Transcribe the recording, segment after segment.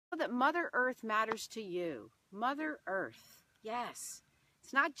that Mother Earth matters to you. Mother Earth. Yes.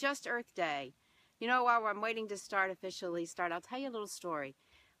 It's not just Earth Day. You know, while I'm waiting to officially start, I'll tell you a little story.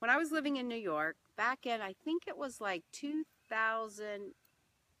 When I was living in New York, back in, I think it was like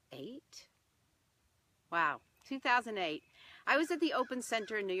 2008. Wow, 2008. I was at the Open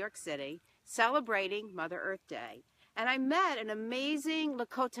Center in New York City celebrating Mother Earth Day. And I met an amazing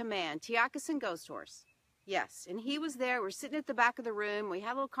Lakota man, Tiakasin Ghost Horse. Yes, and he was there. We're sitting at the back of the room. We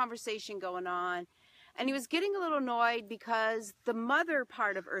had a little conversation going on. And he was getting a little annoyed because the mother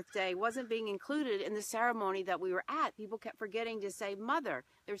part of Earth Day wasn't being included in the ceremony that we were at. People kept forgetting to say mother.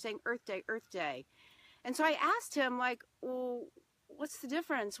 They were saying Earth Day, Earth Day. And so I asked him, like, well, what's the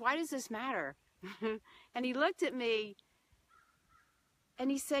difference? Why does this matter? And he looked at me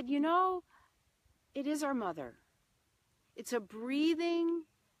and he said, you know, it is our mother. It's a breathing,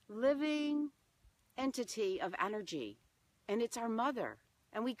 living entity of energy. And it's our mother.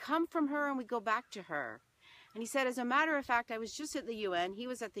 And we come from her and we go back to her. And he said, as a matter of fact, I was just at the UN. He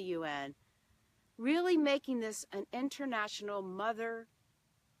was at the UN. Really making this an international Mother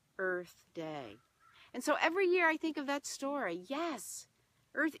Earth Day. And so every year I think of that story. Yes,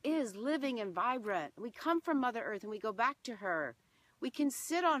 Earth is living and vibrant. We come from Mother Earth and we go back to her. We can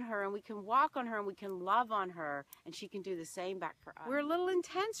sit on her and we can walk on her and we can love on her. And she can do the same back for us. We're a little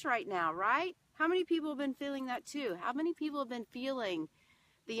intense right now, right? How many people have been feeling that too? How many people have been feeling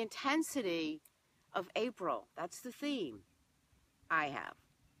the intensity of April? That's the theme. I have.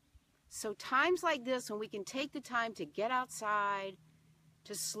 So times like this, when we can take the time to get outside,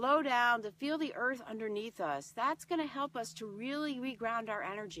 to slow down, to feel the earth underneath us, that's going to help us to really reground our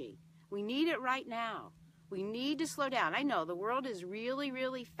energy. We need it right now. We need to slow down. I know the world is really,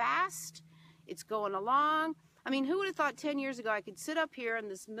 really fast. It's going along. I mean, who would have thought 10 years ago I could sit up here in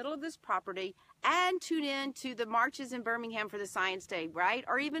this middle of this property and tune in to the marches in Birmingham for the Science Day, right?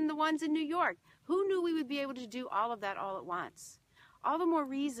 Or even the ones in New York. Who knew we would be able to do all of that all at once? All the more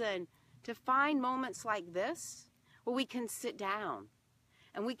reason to find moments like this where we can sit down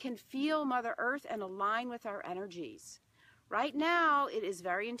and we can feel Mother Earth and align with our energies. Right now, it is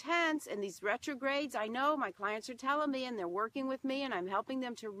very intense, and these retrogrades, I know my clients are telling me, and they're working with me, and I'm helping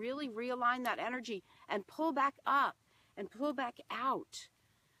them to really realign that energy and pull back up and pull back out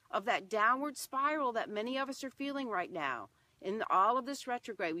of that downward spiral that many of us are feeling right now in all of this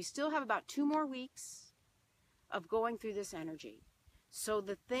retrograde. We still have about 2 more weeks of going through this energy. So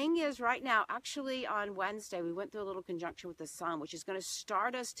the thing is right now, actually on Wednesday, we went through a little conjunction with the sun, which is going to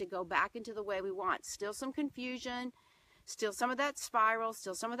start us to go back into the way we want. Still some confusion, still some of that spiral,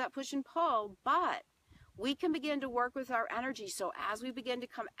 still some of that push and pull, but we can begin to work with our energy. So as we begin to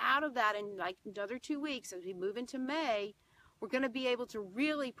come out of that in like another 2 weeks, as we move into May, we're going to be able to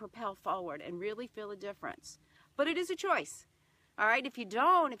really propel forward and really feel a difference. But it is a choice. All right, if you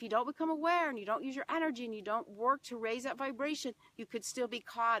don't become aware and you don't use your energy and you don't work to raise that vibration, you could still be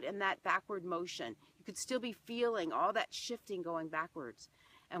caught in that backward motion. You could still be feeling all that shifting going backwards.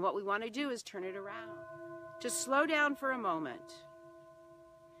 And what we want to do is turn it around. To slow down for a moment.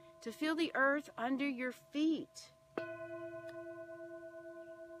 To feel the earth under your feet.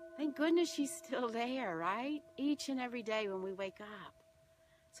 Thank goodness she's still there, right? Each and every day when we wake up.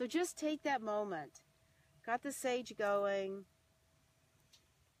 So just take that moment. Got the sage going.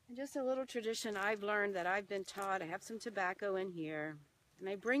 And just a little tradition I've learned that I've been taught. I have some tobacco in here. And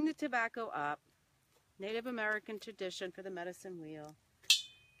I bring the tobacco up. Native American tradition for the medicine wheel.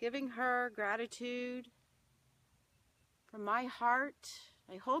 Giving her gratitude from my heart.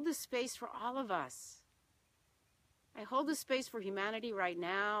 I hold this space for all of us. I hold this space for humanity right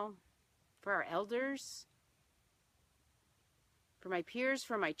now, for our elders, for my peers,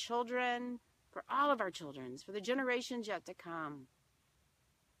 for my children, for all of our children, for the generations yet to come.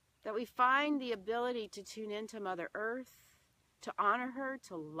 That we find the ability to tune into Mother Earth, to honor her,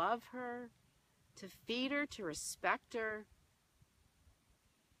 to love her, to feed her, to respect her,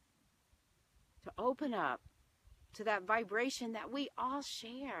 to open up to that vibration that we all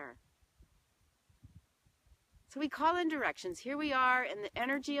share. So we call in directions. Here we are in the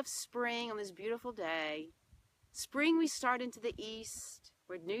energy of spring on this beautiful day. Spring, we start into the east,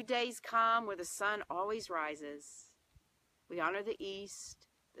 where new days come, where the sun always rises. We honor the east,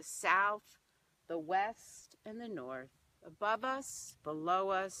 the south, the west, and the north. Above us, below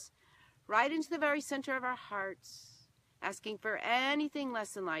us, right into the very center of our hearts, asking for anything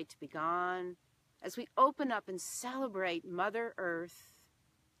less than light to be gone, as we open up and celebrate Mother Earth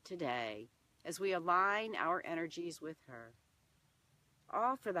today, as we align our energies with her,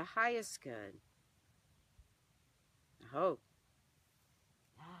 all for the highest good. I hope.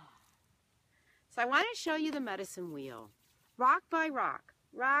 So I want to show you the medicine wheel, rock by rock.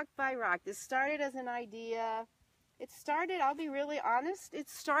 rock by rock. This started as an idea. It started, I'll be really honest, it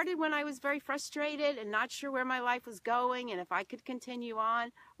started when I was very frustrated and not sure where my life was going and if I could continue on,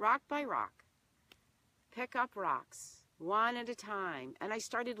 rock by rock. Pick up rocks, one at a time, and I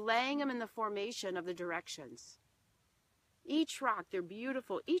started laying them in the formation of the directions. Each rock, they're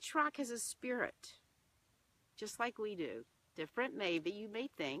beautiful. Each rock has a spirit, just like we do. Different, maybe, you may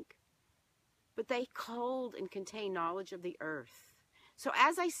think, but they hold and contain knowledge of the earth. So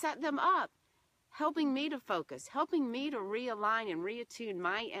as I set them up, helping me to focus, helping me to realign and reattune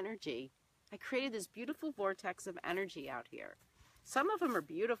my energy, I created this beautiful vortex of energy out here. Some of them are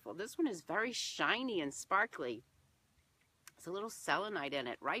beautiful. This one is very shiny and sparkly. There's a little selenite in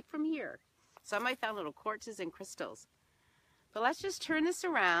it right from here. Some I found little quartzes and crystals. But let's just turn this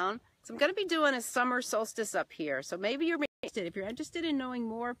around. So I'm going to be doing a summer solstice up here. So maybe you're interested. If you're interested in knowing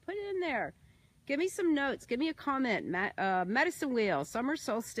more, put it in there. Give me some notes. Give me a comment. Medicine wheel. Summer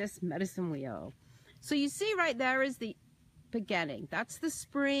solstice medicine wheel. So you see right there is the beginning. That's the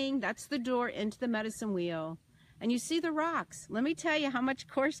spring. That's the door into the medicine wheel. And you see the rocks. Let me tell you how much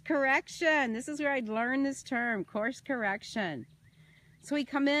course correction. This is where I learned this term, course correction. So we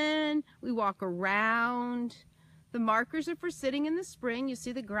come in, we walk around. The markers are for sitting in the spring. You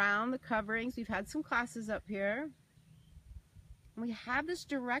see the ground, the coverings. We've had some classes up here. And we have this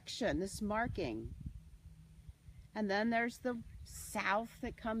direction, this marking. And then there's the south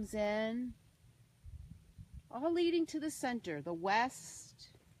that comes in. All leading to the center, the west.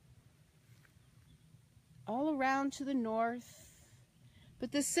 All around to the north.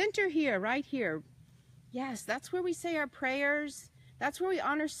 But the center here, right here, yes, that's where we say our prayers. That's where we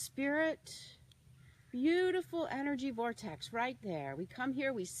honor spirit. Beautiful energy vortex right there. We come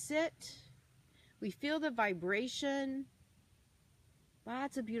here, we sit, we feel the vibration.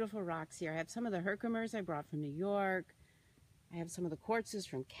 Lots of beautiful rocks here. I have some of the Herkimers I brought from New York. I have some of the quartzes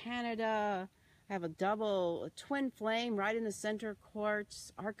from Canada. I have a twin flame right in the center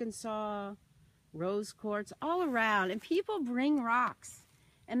quartz, Arkansas, rose quartz, all around. And people bring rocks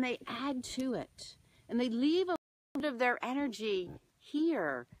and they add to it. And they leave a bit of their energy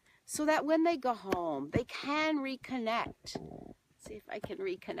here so that when they go home, they can reconnect. Let's see if I can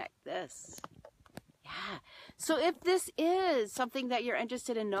reconnect this. Yeah. So if this is something that you're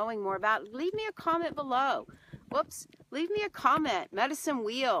interested in knowing more about, leave me a comment below. Whoops. Leave me a comment. Medicine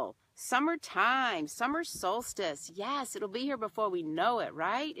wheel. Summertime. Summer solstice. Yes, it'll be here before we know it,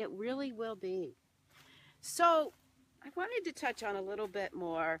 right? It really will be. So I wanted to touch on a little bit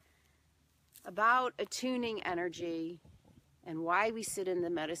more about attuning energy and why we sit in the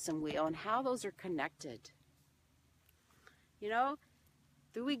medicine wheel and how those are connected. You know,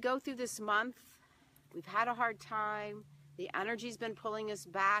 we go through this month, we've had a hard time, the energy's been pulling us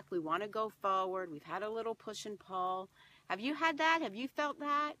back, we want to go forward, we've had a little push and pull. Have you had that? Have you felt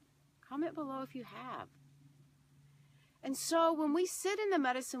that? Comment below if you have. And so when we sit in the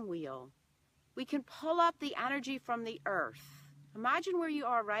medicine wheel, we can pull up the energy from the earth. Imagine where you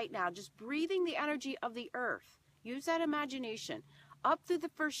are right now, just breathing the energy of the earth. Use that imagination. Up through the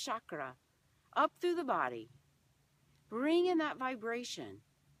first chakra, up through the body. Bring in that vibration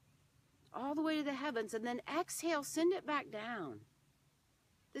all the way to the heavens, and then exhale, send it back down.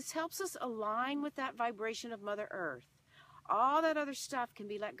 This helps us align with that vibration of Mother Earth. All that other stuff can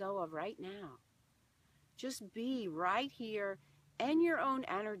be let go of right now. Just be right here in your own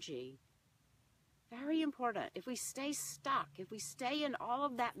energy. Very important. If we stay stuck, if we stay in all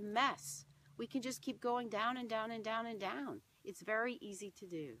of that mess, we can just keep going down and down and down and down. It's very easy to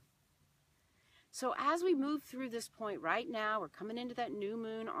do. So as we move through this point right now, we're coming into that new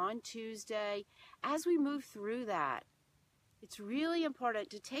moon on Tuesday. As we move through that, it's really important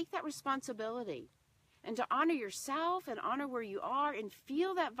to take that responsibility and to honor yourself and honor where you are and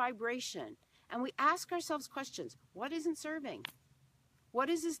feel that vibration. And we ask ourselves questions. What isn't serving? What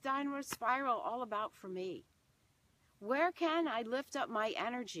is this downward spiral all about for me? Where can I lift up my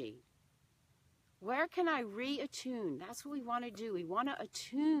energy? Where can I reattune? That's what we want to do. We want to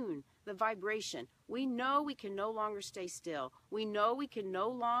attune the vibration. We know we can no longer stay still. We know we can no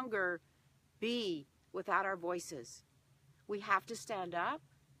longer be without our voices. We have to stand up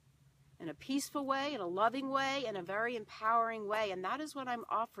in a peaceful way, in a loving way, in a very empowering way. And that is what I'm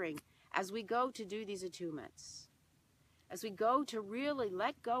offering as we go to do these attunements. As we go to really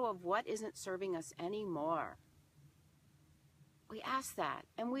let go of what isn't serving us anymore. We ask that,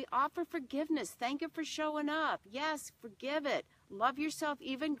 and we offer forgiveness. Thank you for showing up. Yes, forgive it. Love yourself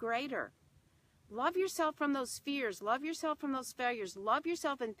even greater. Love yourself from those fears. Love yourself from those failures. Love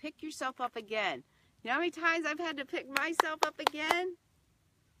yourself and pick yourself up again. You know how many times I've had to pick myself up again?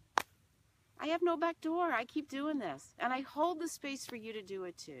 I have no back door. I keep doing this. And I hold the space for you to do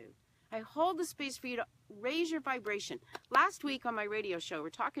it too. I hold the space for you to raise your vibration. Last week on my radio show, we're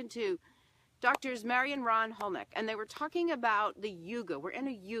talking to Doctors Mary and Ron Holnick, and they were talking about the yuga. We're in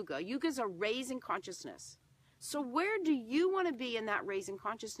a yuga. Yuga's a raising consciousness. So where do you want to be in that raising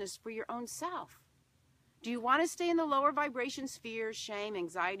consciousness for your own self? Do you want to stay in the lower vibration sphere, shame,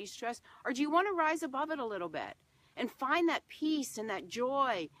 anxiety, stress, or do you want to rise above it a little bit and find that peace and that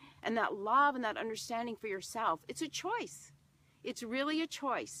joy and that love and that understanding for yourself? It's a choice. It's really a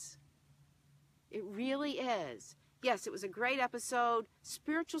choice. It really is. Yes, it was a great episode.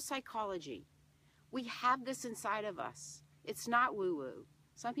 Spiritual psychology. We have this inside of us. It's not woo-woo.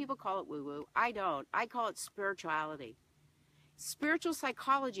 Some people call it woo-woo. I don't. I call it spirituality. Spiritual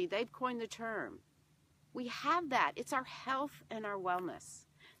psychology, they've coined the term. We have that. It's our health and our wellness.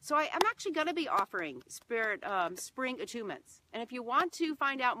 So I'm actually going to be offering spring attunements. And if you want to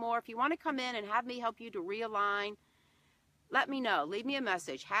find out more, if you want to come in and have me help you to realign, let me know. Leave me a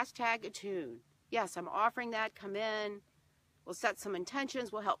message. #attune. Yes, I'm offering that. Come in. We'll set some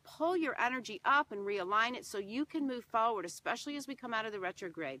intentions. We'll help pull your energy up and realign it so you can move forward, especially as we come out of the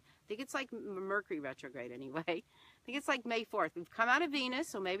retrograde. I think it's like Mercury retrograde anyway. I think it's like May 4th. We've come out of Venus,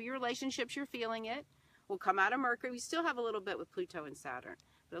 so maybe your relationships, you're feeling it. We'll come out of Mercury. We still have a little bit with Pluto and Saturn,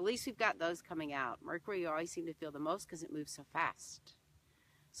 but at least we've got those coming out. Mercury, you always seem to feel the most because it moves so fast.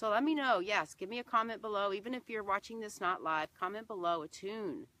 So let me know. Yes, give me a comment below. Even if you're watching this not live, comment below,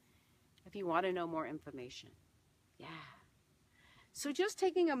 attune, if you want to know more information. Yeah. So just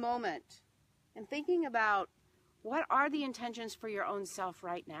taking a moment and thinking about what are the intentions for your own self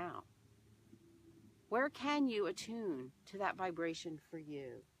right now? Where can you attune to that vibration for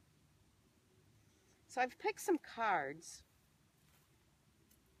you? So I've picked some cards.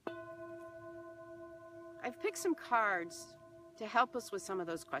 To help us with some of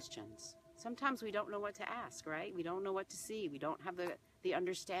those questions. Sometimes we don't know what to ask, right? We don't know what to see. We don't have the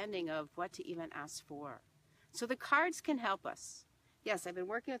understanding of what to even ask for. So the cards can help us. Yes, I've been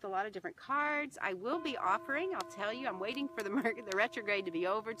working with a lot of different cards. I will be offering, I'll tell you, I'm waiting for the retrograde to be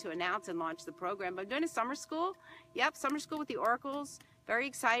over to announce and launch the program. But I'm doing a summer school. Yep, summer school with the oracles. Very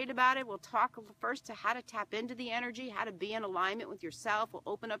excited about it. We'll talk first to how to tap into the energy, how to be in alignment with yourself. We'll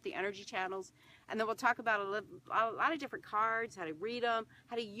open up the energy channels. And then we'll talk about a lot of different cards, how to read them,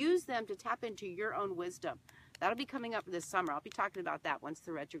 how to use them to tap into your own wisdom. That'll be coming up this summer. I'll be talking about that once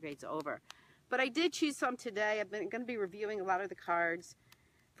the retrograde's over. But I did choose some today. I'm going to be reviewing a lot of the cards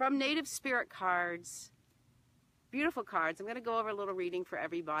from Native Spirit cards. Beautiful cards. I'm going to go over a little reading for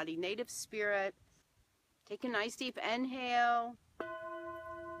everybody. Native Spirit. Take a nice deep inhale.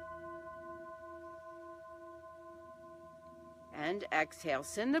 And exhale.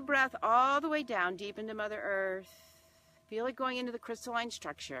 Send the breath all the way down deep into Mother Earth. Feel it going into the crystalline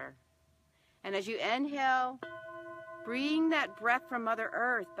structure. And as you inhale, bring that breath from Mother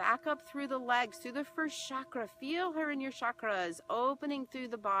Earth back up through the legs, through the first chakra. Feel her in your chakras, opening through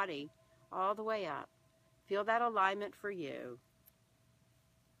the body, all the way up. Feel that alignment for you.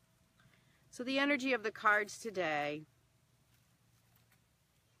 So the energy of the cards today.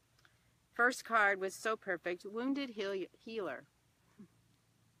 First card was so perfect, Wounded Healer.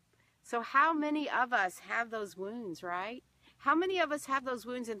 So how many of us have those wounds, right? How many of us have those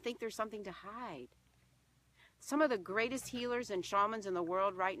wounds and think there's something to hide? Some of the greatest healers and shamans in the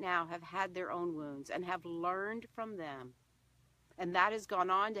world right now have had their own wounds and have learned from them. And that has gone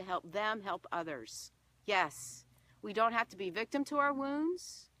on to help them help others. Yes, we don't have to be victim to our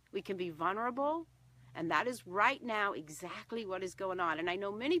wounds. We can be vulnerable. And that is right now exactly what is going on. And I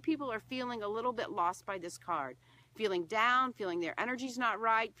know many people are feeling a little bit lost by this card. Feeling down, feeling their energy's not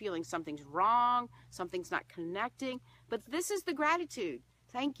right, feeling something's wrong, something's not connecting. But this is the gratitude.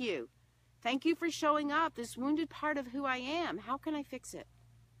 Thank you. Thank you for showing up, this wounded part of who I am. How can I fix it?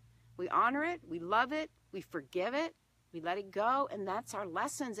 We honor it, we love it, we forgive it, we let it go, and that's our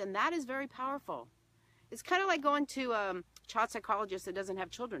lessons, and that is very powerful. It's kind of like going to a child psychologist that doesn't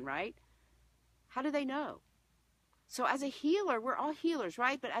have children, right? How do they know? So as a healer, we're all healers,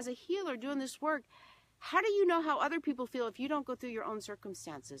 right? But as a healer doing this work, how do you know how other people feel if you don't go through your own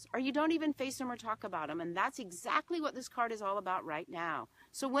circumstances or you don't even face them or talk about them? And that's exactly what this card is all about right now.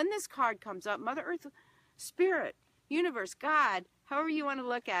 So when this card comes up, Mother Earth, Spirit, Universe, God, however you want to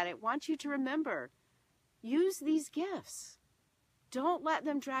look at it, wants you to remember, use these gifts. Don't let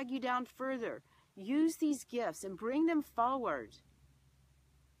them drag you down further. Use these gifts and bring them forward.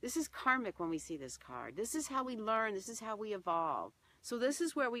 This is karmic when we see this card. This is how we learn. This is how we evolve. So this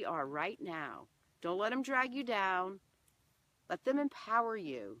is where we are right now. Don't let them drag you down. Let them empower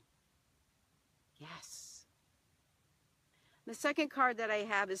you. Yes. The second card that I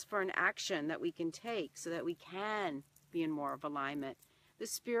have is for an action that we can take so that we can be in more of alignment. The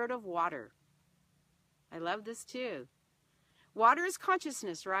spirit of water. I love this too. Water is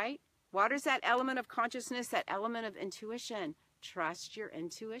consciousness, right? Water is that element of consciousness, that element of intuition. Trust your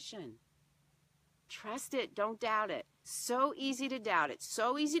intuition. Trust it. Don't doubt it. So easy to doubt it.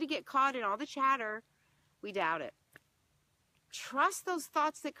 So easy to get caught in all the chatter. We doubt it. Trust those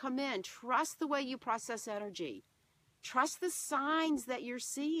thoughts that come in. Trust the way you process energy. Trust the signs that you're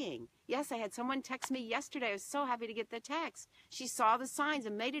seeing. Yes, I had someone text me yesterday. I was so happy to get the text. She saw the signs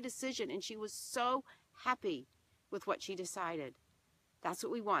and made a decision, and she was so happy with what she decided. That's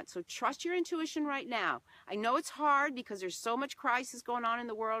what we want. So trust your intuition right now. I know it's hard because there's so much crisis going on in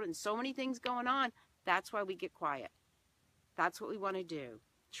the world and so many things going on. That's why we get quiet. That's what we want to do.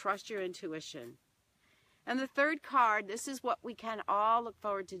 Trust your intuition. And the third card, this is what we can all look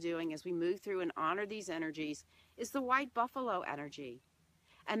forward to doing as we move through and honor these energies, is the white buffalo energy.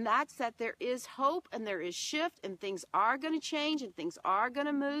 And that's that there is hope and there is shift and things are going to change and things are going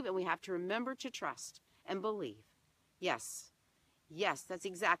to move, and we have to remember to trust and believe. Yes. Yes, that's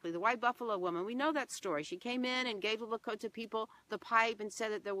exactly. The white buffalo woman, we know that story. She came in and gave the Lakota people the pipe and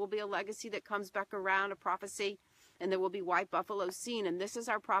said that there will be a legacy that comes back around, a prophecy, and there will be white buffaloes seen. And this is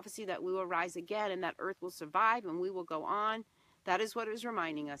our prophecy that we will rise again and that earth will survive and we will go on. That is what it was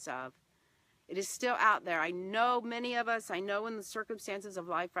reminding us of. It is still out there. I know many of us, I know in the circumstances of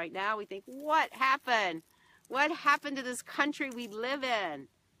life right now, we think, what happened? What happened to this country we live in?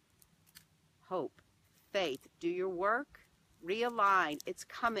 Hope, faith, do your work. Realign. It's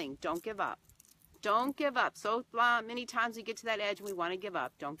coming. Don't give up. Don't give up. So many times we get to that edge and we want to give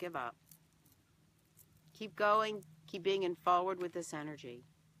up. Don't give up. Keep going. Keep being in forward with this energy.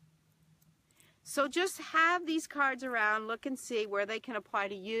 So just have these cards around. Look and see where they can apply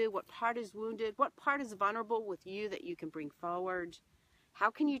to you. What part is wounded? What part is vulnerable with you that you can bring forward?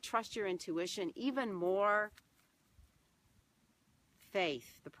 How can you trust your intuition even more?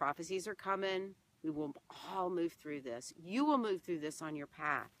 Faith. The prophecies are coming. We will all move through this. You will move through this on your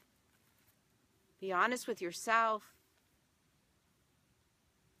path. Be honest with yourself.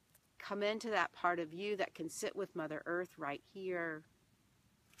 Come into that part of you that can sit with Mother Earth right here.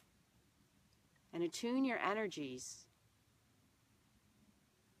 And attune your energies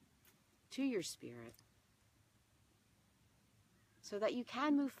to your spirit so that you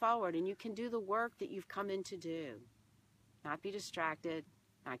can move forward and you can do the work that you've come in to do. Not be distracted.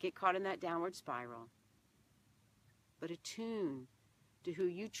 Not get caught in that downward spiral, but attune to who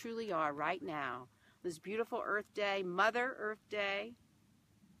you truly are right now. This beautiful Earth Day, Mother Earth Day,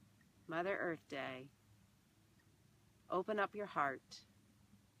 Mother Earth Day. Open up your heart.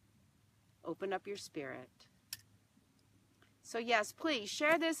 Open up your spirit. So yes, please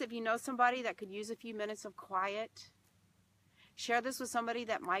share this if you know somebody that could use a few minutes of quiet. Share this with somebody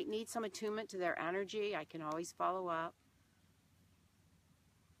that might need some attunement to their energy. I can always follow up.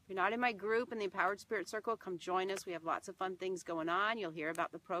 If you're not in my group in the Empowered Spirit Circle, come join us. We have lots of fun things going on. You'll hear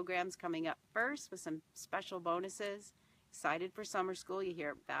about the programs coming up first with some special bonuses. Excited for summer school. You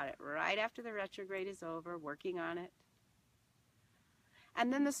hear about it right after the retrograde is over, working on it.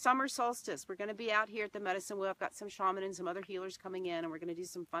 And then the summer solstice. We're going to be out here at the Medicine Wheel. I've got some shaman and some other healers coming in, and we're going to do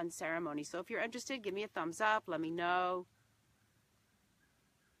some fun ceremonies. So if you're interested, give me a thumbs up. Let me know.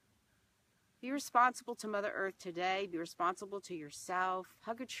 Be responsible to Mother Earth today. Be responsible to yourself.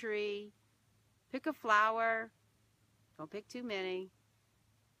 Hug a tree. Pick a flower. Don't pick too many.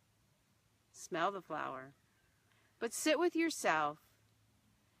 Smell the flower. But sit with yourself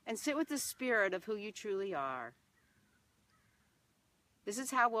and sit with the spirit of who you truly are. This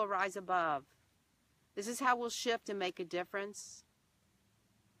is how we'll rise above. This is how we'll shift and make a difference.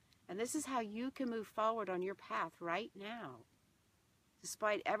 And this is how you can move forward on your path right now.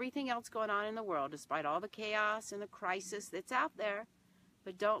 Despite everything else going on in the world, despite all the chaos and the crisis that's out there,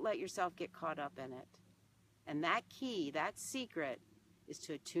 but don't let yourself get caught up in it. And that key, that secret, is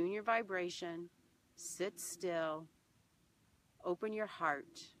to attune your vibration, sit still, open your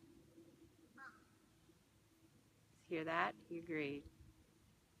heart. Hear that? You agreed.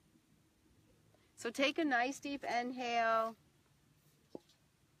 So take a nice deep inhale.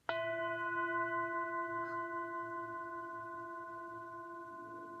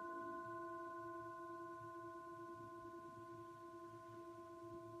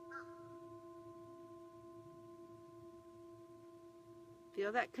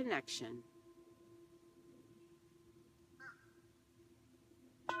 Feel that connection.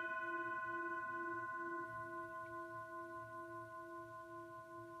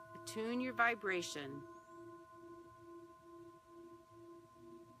 Attune your vibration.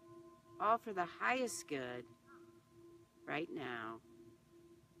 All for the highest good right now.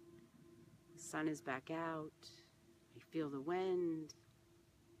 The sun is back out. I feel the wind.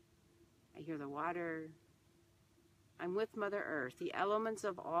 I hear the water. I'm with Mother Earth, the elements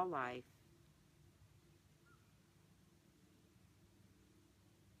of all life.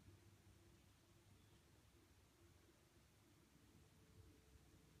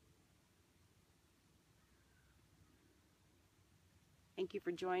 Thank you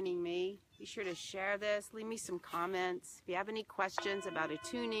for joining me. Be sure to share this. Leave me some comments. If you have any questions about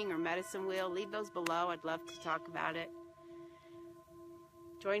attuning or medicine wheel, leave those below. I'd love to talk about it.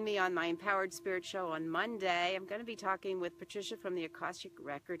 Join me on my Empowered Spirit Show on Monday. I'm going to be talking with Patricia from the Akashic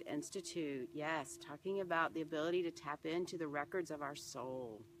Record Institute. Yes, talking about the ability to tap into the records of our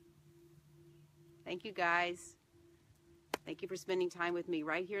soul. Thank you, guys. Thank you for spending time with me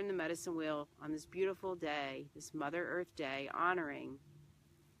right here in the medicine wheel on this beautiful day, this Mother Earth Day, honoring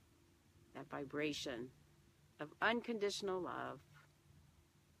that vibration of unconditional love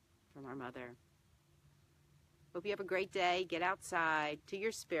from our mother. Hope you have a great day. Get outside to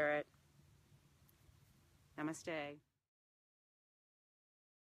your spirit. Namaste.